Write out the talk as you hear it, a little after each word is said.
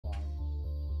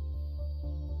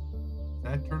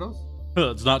that, Turtles?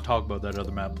 Let's not talk about that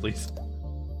other map, please.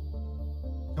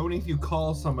 Only if you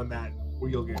call someone that, or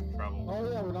you'll get in trouble. Oh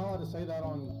yeah, we're not allowed to say that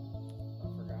on. I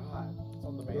forgot. It's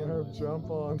on the I ban have list. jump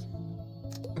on.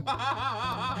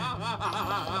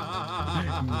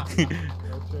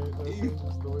 That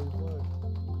changes the way you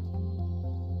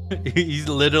play. He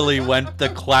literally went the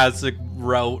classic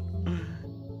route.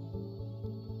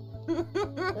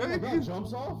 Oh my god,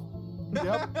 jumps off?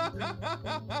 Yep. We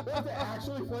have to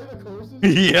actually play the courses?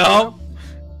 Yep.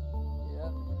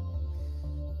 Yep.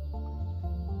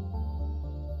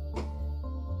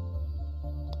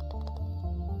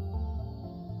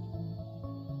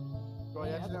 So I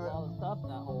Yeah, that's a lot of stuff in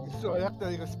that hole.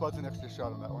 accidentally got Spud's an extra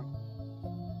shot on that one.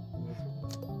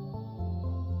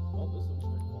 Oh, this looks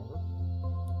straightforward.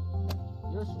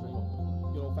 You're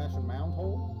straight. Good old fashioned mound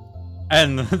hole?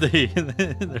 And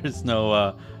there's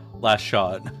no last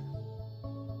shot. Oh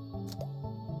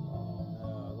no, I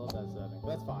love that setting.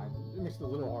 That's fine. It makes it a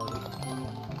little harder.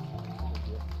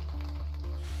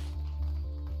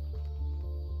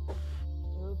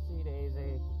 Oopsie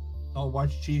daisy. Oh,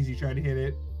 watch Cheesy try to hit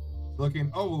it.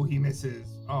 Looking. Oh, he misses.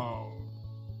 Oh.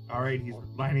 All right, he's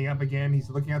lining up again. He's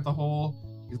looking at the hole.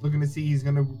 He's looking to see. He's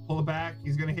gonna pull it back.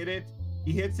 He's gonna hit it.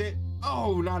 He hits it.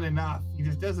 Oh, not enough. He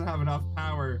just doesn't have enough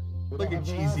power. Look at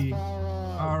Cheesy.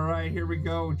 All right, here we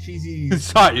go. Cheesy.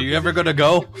 Sorry, you ever gonna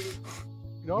go?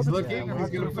 He's looking. He's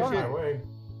gonna push it. Way.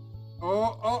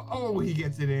 Oh, he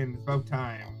gets it in. It's about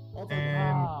time.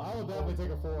 And I would definitely take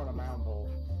a 4 on a mound hole.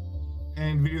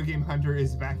 Video Game Hunter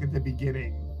is back at the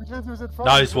beginning. Because it was in front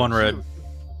Nice of you, one, Red. shoot.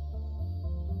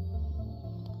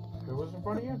 Who was in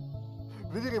front of you?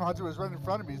 Video Game Hunter was right in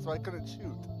front of me, so I couldn't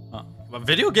shoot. But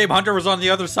Video Game Hunter was on the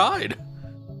other side.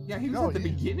 Yeah, he was No, at the he-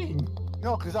 beginning.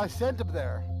 No, because I sent him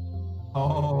there.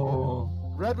 Oh.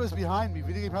 Red was behind me.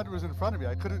 Video Game Hunter was in front of me.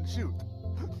 I couldn't shoot.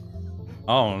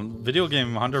 Oh, Video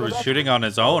Game Hunter So was that's- shooting on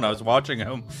his own. I was watching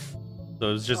him. So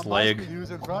it was just On my leg. screen, He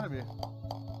was in front of me.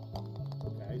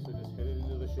 Okay, so just hit it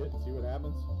into the shit and see what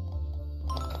happens.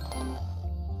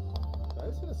 Did I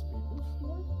just hit a speed boost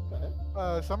somewhere? What the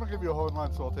heck? Someone give you a hole in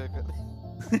one, so I'll take it.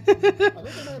 I think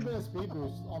there may have been a speed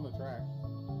boost on the track.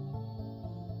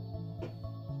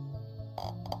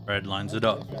 Red lines it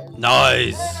up.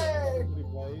 Nice. Somebody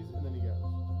plays and then he goes.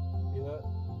 See that?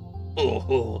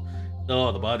 Oh,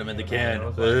 the bottom of the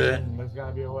can. There's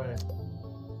gotta be a way. Am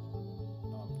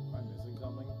I missing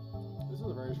something? This is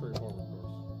a very straightforward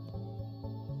course.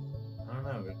 I don't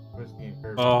know, but it's twisty and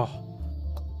curvy. Oh,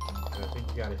 But I think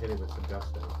you gotta hit it with some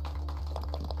gusto.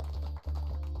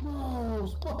 No,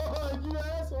 Spud, you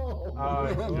asshole! Oh,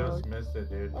 you just missed it,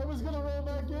 dude. I was gonna roll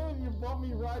back in, you bumped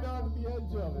me right onto the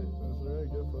edge of it. That's right,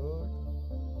 get fucked.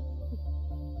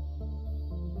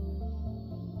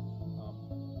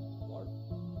 Lark?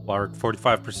 Lark,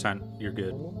 45%. You're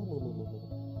good.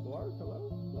 Lark, hello?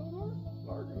 Hello, Lark?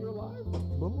 Lark, are you alive?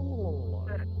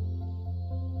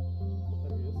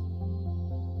 There he is.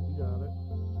 You got it.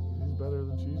 He's better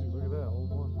than Cheesy. Look at that.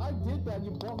 Hold on. I did that,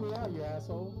 you bumped me out, you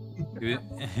asshole.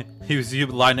 He was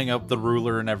lining up the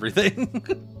ruler and everything.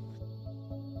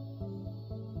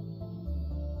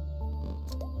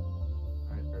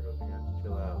 Alright, Turtles, you gotta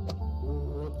chill out.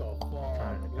 Ooh, what the fuck?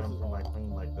 Trying to This come is from my hard.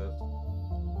 queen like this.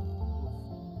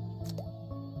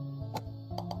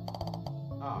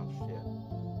 Oh shit.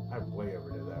 I way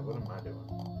overdid that. What am I doing?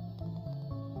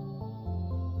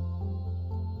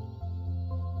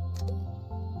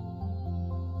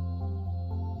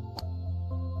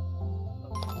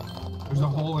 There's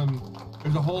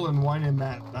a hole in one in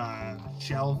that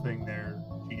shell thing there,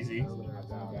 Cheesy.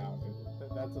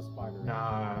 That's a spider.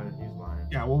 Nah, he's lying.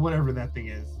 Yeah, well, whatever that thing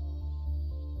is.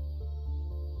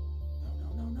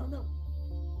 No.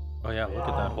 Oh yeah, look at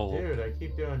that Oh, hole. Dude, I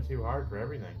keep doing too hard for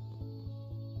everything.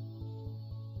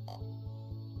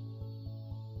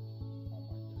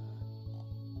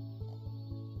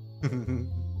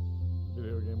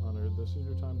 Video Game Hunter, this is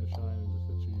your time to shine and just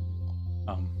hit Cheesy.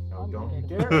 No, I'm don't you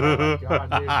good. dare! Oh my god,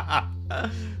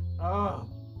 dude. Oh,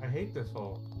 I hate this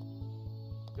hole.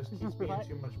 Just keeps being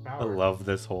too much I power. love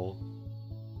this hole.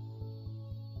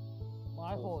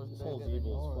 My hole is This bigger hole's than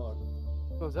evil yours.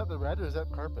 as So is that the red or is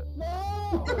that carpet?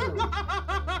 fuck.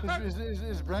 No!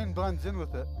 His brain blends in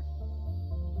with it.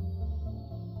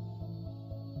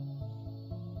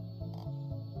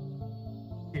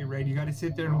 Okay, Red, you gotta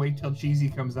sit there and wait till Cheesy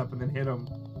comes up and then hit him.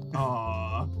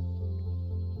 Aww.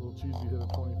 Little Cheesy hit a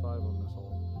 25 on this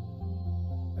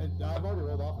hole. And I've already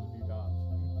rolled off it a few times.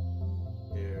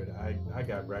 Dude, I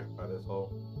got wrecked by this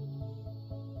hole. I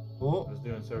Oh. was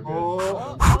doing so good.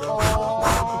 Oh.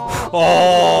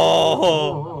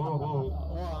 Oh!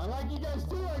 Well, I like you guys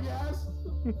too, I guess.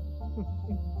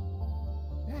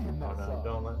 Damn, Oh that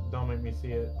no, don't make me see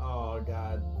it. Oh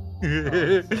god. Oh,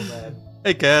 it's so bad.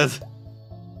 Hey, Kaz.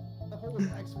 That hole is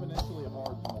exponentially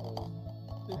hard than the hole.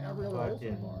 Than every other hole so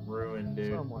Fucking far. ruined,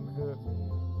 dude. Someone hit me.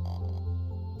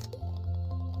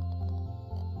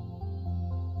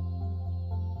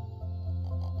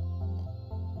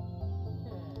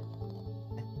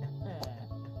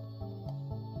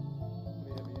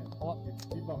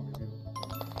 Keep bumping me,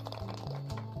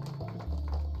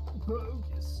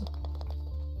 Bogus. It's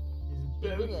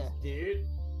Yeah. bogus, dude.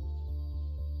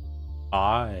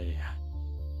 I.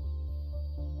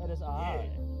 That is I.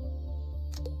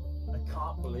 I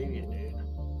can't believe you, dude.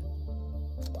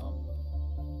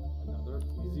 Another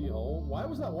easy hole. Why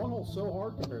was that one hole so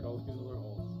hard compared to all these other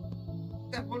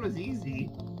holes? That one was easy.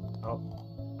 Oh,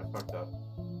 I fucked up.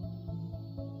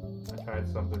 I tried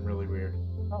something really weird.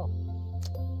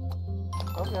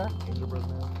 Okay. Gingerbread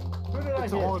man. Who did I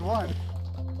It's a hole hit? in one.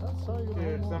 That's how you get a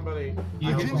Dude, hole. somebody. You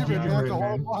A hit the gingerbread man's a gingerbread hole in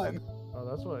man. one. Oh,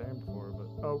 that's what I aimed for, but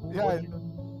Yeah,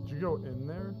 did you go in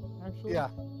there actually? Yeah,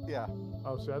 yeah.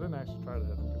 Oh, see, I didn't actually try to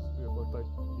hit him because it looked like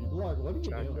he Look, what are you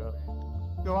jacked doing? up.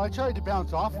 No, I tried to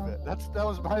bounce off of it. That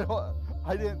was my whole.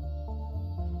 I didn't.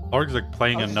 Larg's like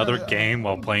playing I was another trying to- game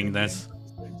while playing this.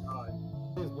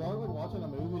 Is Vlog like watching a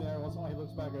movie and every once in a while he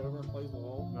looks back over and plays the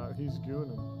hole? No, he's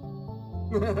gooing him.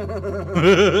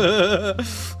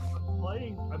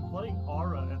 I'm playing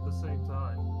Aura at the same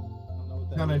time. I don't know what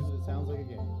that No, is, no. but it sounds like a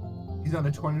game. He's on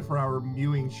a 24-hour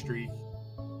mewing streak.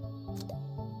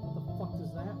 What the fuck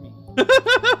does that mean?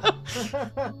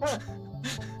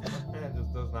 Man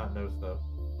just does not know stuff.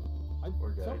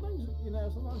 Poor guy. Sometimes,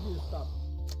 sometimes you just stop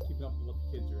keeping up with what the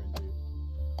kids are into.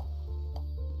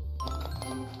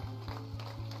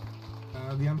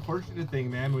 The unfortunate thing,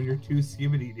 man, when you're too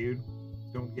skibbity, dude,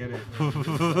 don't get it.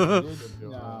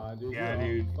 Nah, dude. Yeah,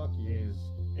 you're dude. wrong. Fuck you.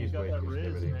 He's He's got way that too Riz,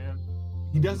 skibbity. man.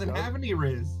 He doesn't have any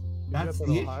Riz. You That's got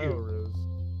the that Ohio issue. Riz.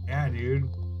 Yeah, dude.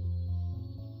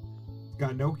 He's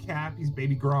got no cap. He's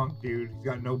baby Gronk, dude. He's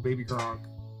got no baby Gronk.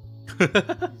 He's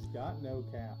got no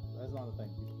cap. That's not a thing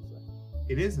people say.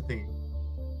 It is a thing.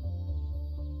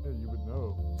 Yeah, you would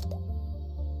know.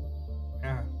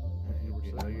 Yeah.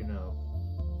 You know, you know.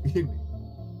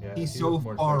 Yeah, He's he so was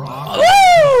more far Sigma. off. Woo!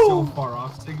 He's so far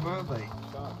off, Sigma. Like,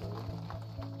 Shot, boy.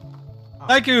 Oh,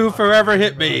 Thank you for whoever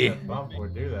hit I didn't me. realize That bump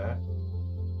would do that.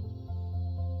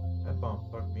 That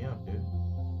bump fucked me up, dude.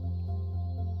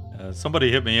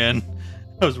 Somebody hit me in.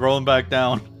 I was rolling back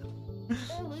down.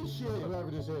 Holy shit, whoever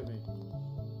just hit me.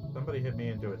 Somebody hit me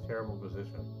into a terrible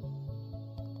position.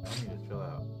 I need to chill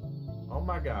out. Oh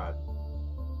my god.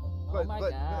 Oh my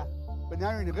god. But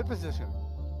now you're in a good position.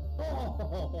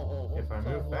 Oh, If I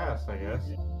move fast, I guess.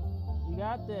 You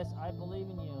got this. I believe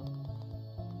in you.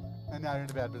 And now you're in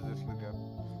a bad position again.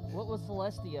 What would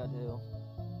Celestia do?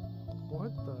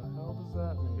 What the hell does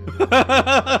that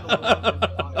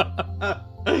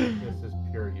mean? This is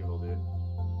pure evil, dude.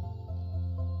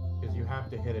 Because you have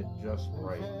to hit it just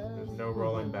right. There's no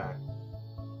rolling back.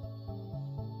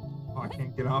 oh, I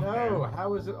can't get off No, there.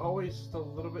 how is it always just a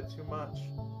little bit too much?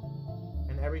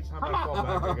 And every time I fall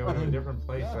back, I go into a different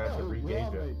place and I have to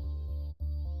re-gauge it.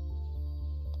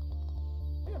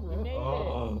 You made it.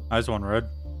 Oh, Nice one, Red.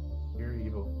 pure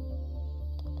evil.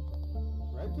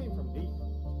 Red came from deep.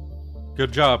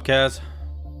 Good job, Kaz.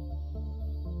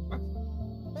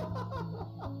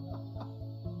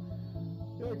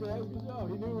 Yeah, guys, good job.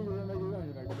 He knew we were gonna make it on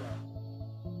your next shot.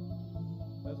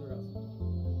 That's the rest.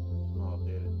 Oh,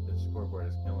 dude, this scoreboard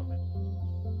is killing me.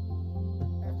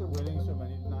 After winning so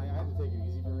many tonight, I had to take it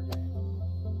easy for a game.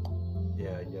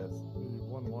 Yeah, I guess. You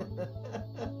won one.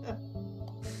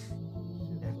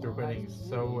 After winning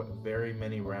so very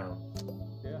many rounds,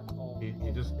 Yeah. he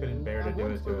just couldn't bear to do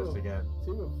it to us again.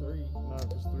 2 of 3. No,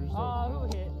 because three's Oh,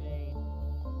 who hit me?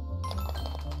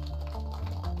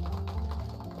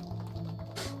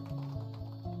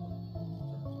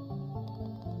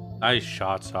 Nice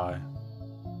shot, Sai.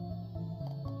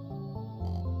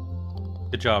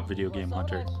 Good job, video game Well,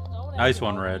 hunter. someone Nice actually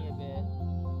one, helped Red. me a bit.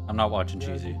 I'm not watching Yeah,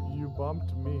 cheesy. You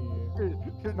bumped me.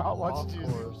 You're not Off watching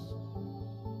Jesus. course.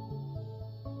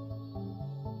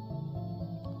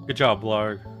 Good job,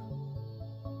 Blarg.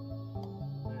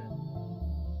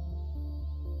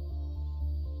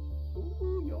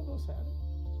 Ooh, you almost had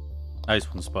it. Nice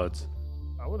one, Spuds.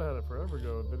 I would have had it forever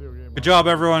ago. A video game. Good job,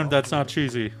 everyone. That's not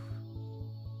cheesy.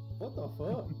 What the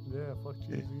fuck? Yeah, fuck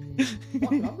cheesy.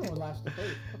 Fuck it, I'm going last to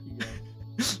first. Fuck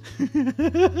you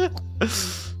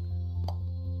guys.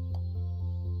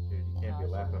 Dude, you can't be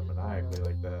laughing maniacally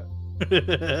like that.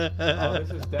 Oh,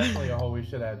 this is definitely a hole we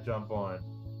should have jump on.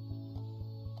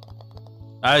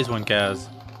 Nice one, Kaz.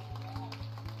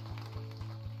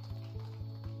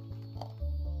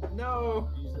 No!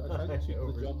 I tried to cheat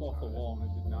the jump off the wall and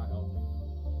it did not help me.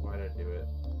 Why did I do it?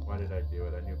 Why did I do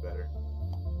it? I knew better.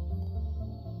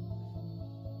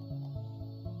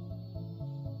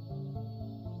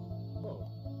 Oh,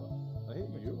 I hate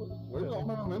you. Where did all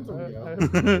my momentum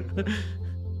go?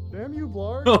 Damn you,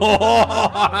 Blarg.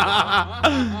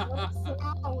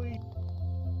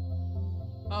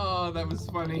 Oh, that was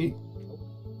funny.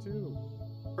 Two.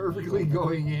 Perfectly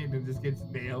going in and just gets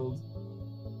nailed.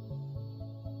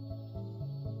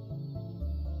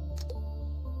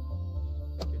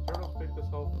 Did Turtles pick this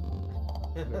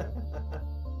hole?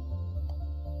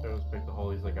 Turtles picked the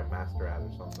hole. He's like a master at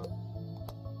or something.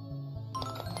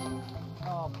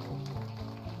 Oh, bullshit.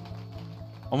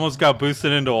 Almost got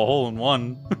boosted into a hole in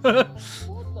one. What the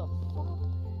fuck?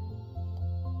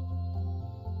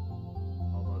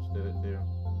 Almost did it too.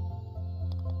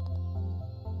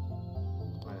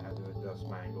 Might have to adjust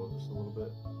my angle just a little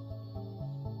bit.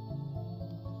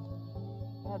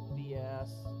 That's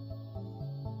BS.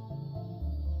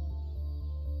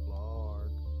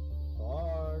 Blarg.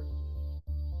 Blarg.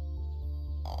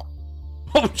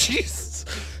 Oh, jeez.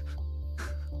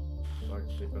 Like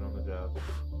sleeping on the job.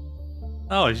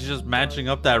 Oh, he's just matching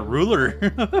up that ruler.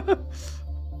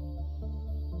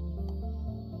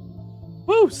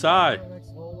 Woo, sigh. Next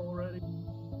hole already.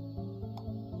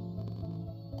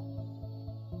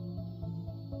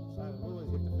 Simon, realize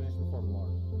you have to finish before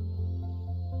Blarg.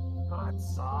 God,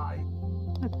 sigh.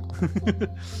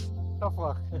 Tough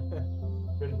luck.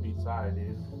 Couldn't beat side,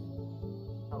 dude.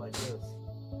 I like this.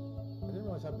 I didn't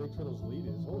realize how big Turtle's lead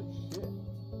is. Holy shit.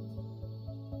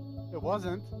 It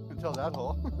wasn't until that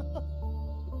hole.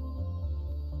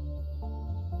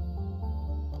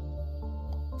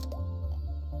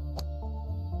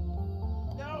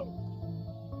 No!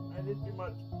 I did too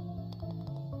much.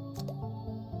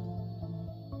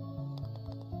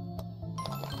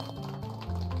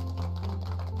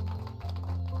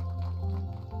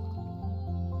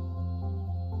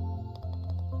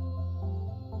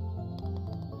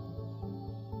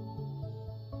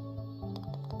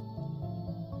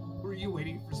 Were you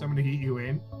waiting for someone to hit you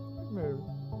in? Maybe.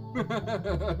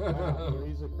 Wow,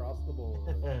 threes across the board.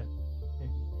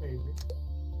 Maybe.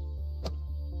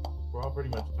 We're all pretty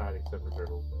much tied except for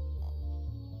Turtles.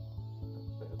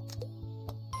 That's it.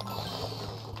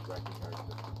 Turtles just recognize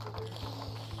that they're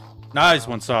there. Nice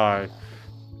one, sigh.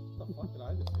 What the fuck did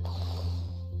I just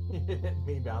hit?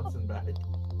 Me bouncing back.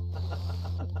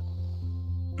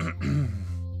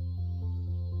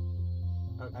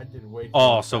 I did way too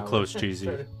Oh, much so power. close, Cheesy.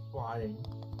 Started flying.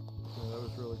 Yeah, that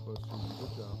was really close, Cheesy.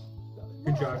 Good job.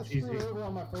 Good job,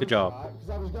 Cheesy. Good job. Because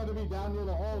I was going to be down near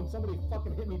the hole and somebody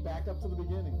fucking hit me back up to the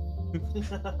beginning.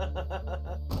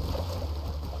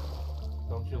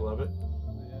 Don't you love it?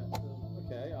 Yeah.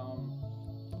 Okay.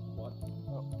 What?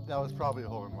 That was probably a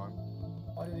hole in one.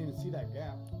 I didn't even see that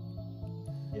gap.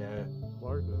 Yeah.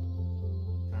 Blarg did.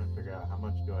 Trying to figure out how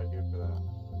much do I do for that.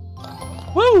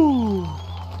 Woo!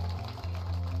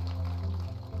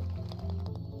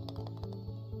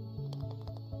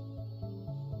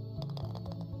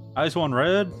 Nice one,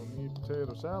 Red. Meat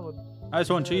potato salad. Nice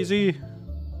one, Cheesy. Not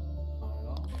at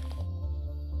all.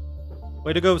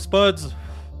 Way to go, Spuds.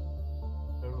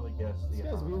 Totally guessed the This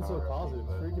guy's being so power positive.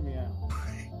 but- Freaking me out.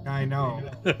 I know.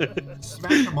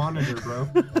 Smash the monitor, bro.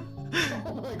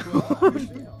 Oh my god.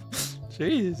 Damn.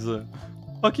 Jeez.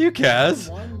 Fuck you, Kaz.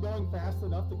 One going fast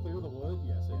enough to clear the wood?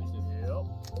 Yes, yes. Yep.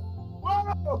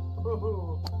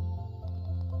 Whoa!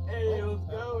 Hey, let's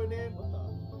go, man. What the?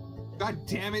 God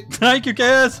damn it. Thank you,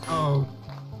 Kaz. Oh.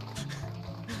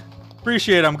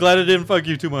 Appreciate it. I'm glad it didn't fuck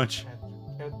you too much.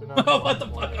 Cat's been up Oh, what the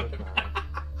one fuck? at a time.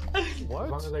 As long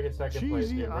What? as I get second place,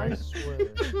 Cheesy, dude, I right? swear.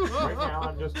 Right now,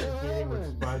 I'm just competing with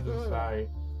Spuds and Sai,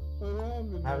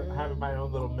 What happened, man? having my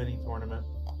own little mini tournament.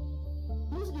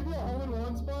 Just give me a hole in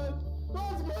one spot.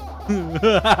 Let's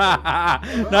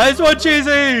go! Nice one, Cheesy.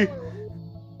 Yeah.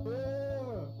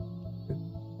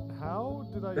 How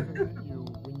did I even hit you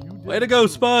when you did? Way to go,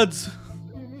 two? Spuds.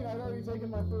 What do you mean? I'd already taken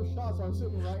my first shot, so I'm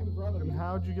sitting right in front of And you.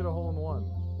 how'd you get a hole in one?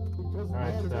 Because I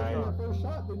Alright, had Sai. taken your first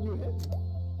shot, then you hit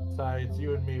me. Sai, it's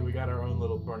you and me. We got our own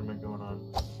little tournament going on.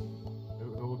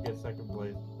 Who will get second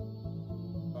place?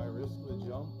 If I risk the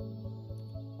jump,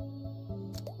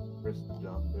 Risk the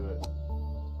jump. Do it.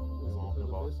 risk won't it for do the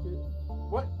both. biscuit.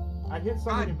 What? I hit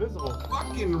something God. invisible.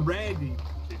 Fucking red, you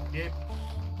shit.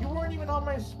 You weren't even on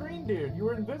my screen, dude. You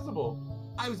were invisible.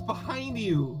 I was behind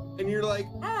you, and you're like,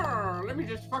 let me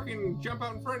just fucking jump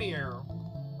out in front of you.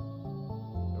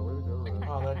 Yeah, way to go, Red.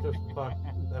 Oh, that just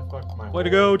fucked my. Way to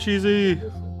whole go, Cheesy.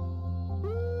 distance.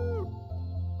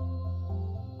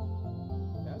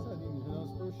 That's not even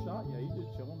his first shot yet. He's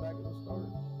just chilling back at the start.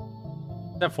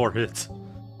 That 4 hits.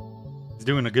 He's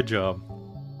doing a good job.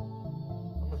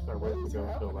 I'm gonna start waiting to go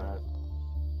until last.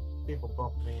 People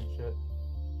bump me and shit.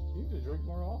 You need to drink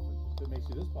more often. If it makes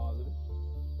you this positive.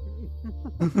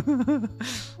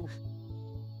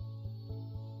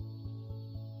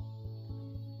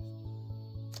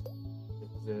 This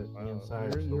is it. The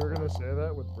inside. You were gonna say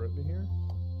that with Brittany here?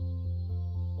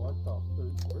 What the?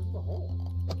 Where's the hole?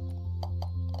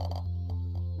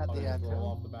 At Oh, the you just end. roll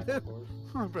off the back of the course.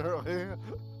 Barely.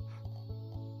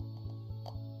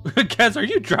 Kaz, are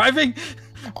you driving?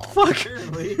 Fuck.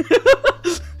 Apparently.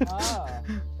 Ah.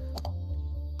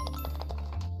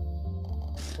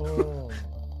 Oh,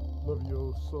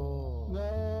 Levioso. No.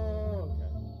 Okay.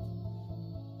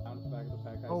 Down at the back of the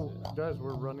pack. I Oh, sit. guys,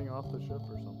 we're running off the ship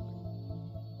or something.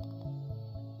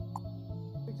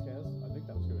 Thanks, Kaz. I think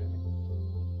that was who hit me.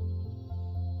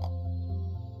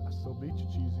 I still beat you,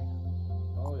 Cheesy.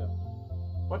 Oh yeah.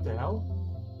 What the hell?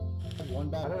 One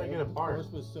bad How did I hole. get a part? The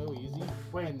course was so easy.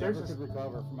 Wait, I there's never a- could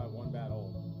recover from my one bad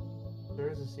hole. There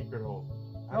is a secret hole.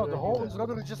 How No, did the I do hole that? is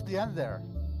literally just the end there.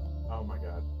 Oh my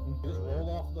god. You just roll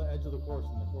off the edge of the course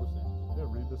and the course ends. Yeah,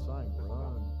 read the sign.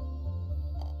 Run.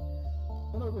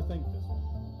 Don't overthink this one.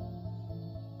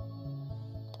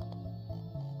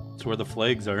 That's where the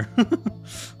flags are. That's goofy.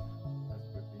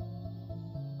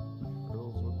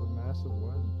 Girls with a massive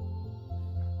win.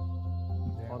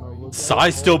 Damn, On a are you look-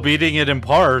 Psy's still beating it in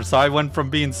par. Psy went from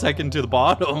being second to the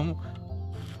bottom.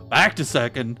 Back to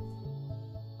second.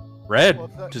 Red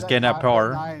Well, just getting at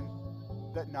par.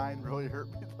 That 9 really hurt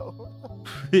me though.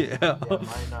 Yeah. Yeah,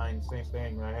 my 9, same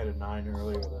thing. I had a 9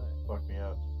 earlier that fucked me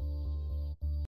up.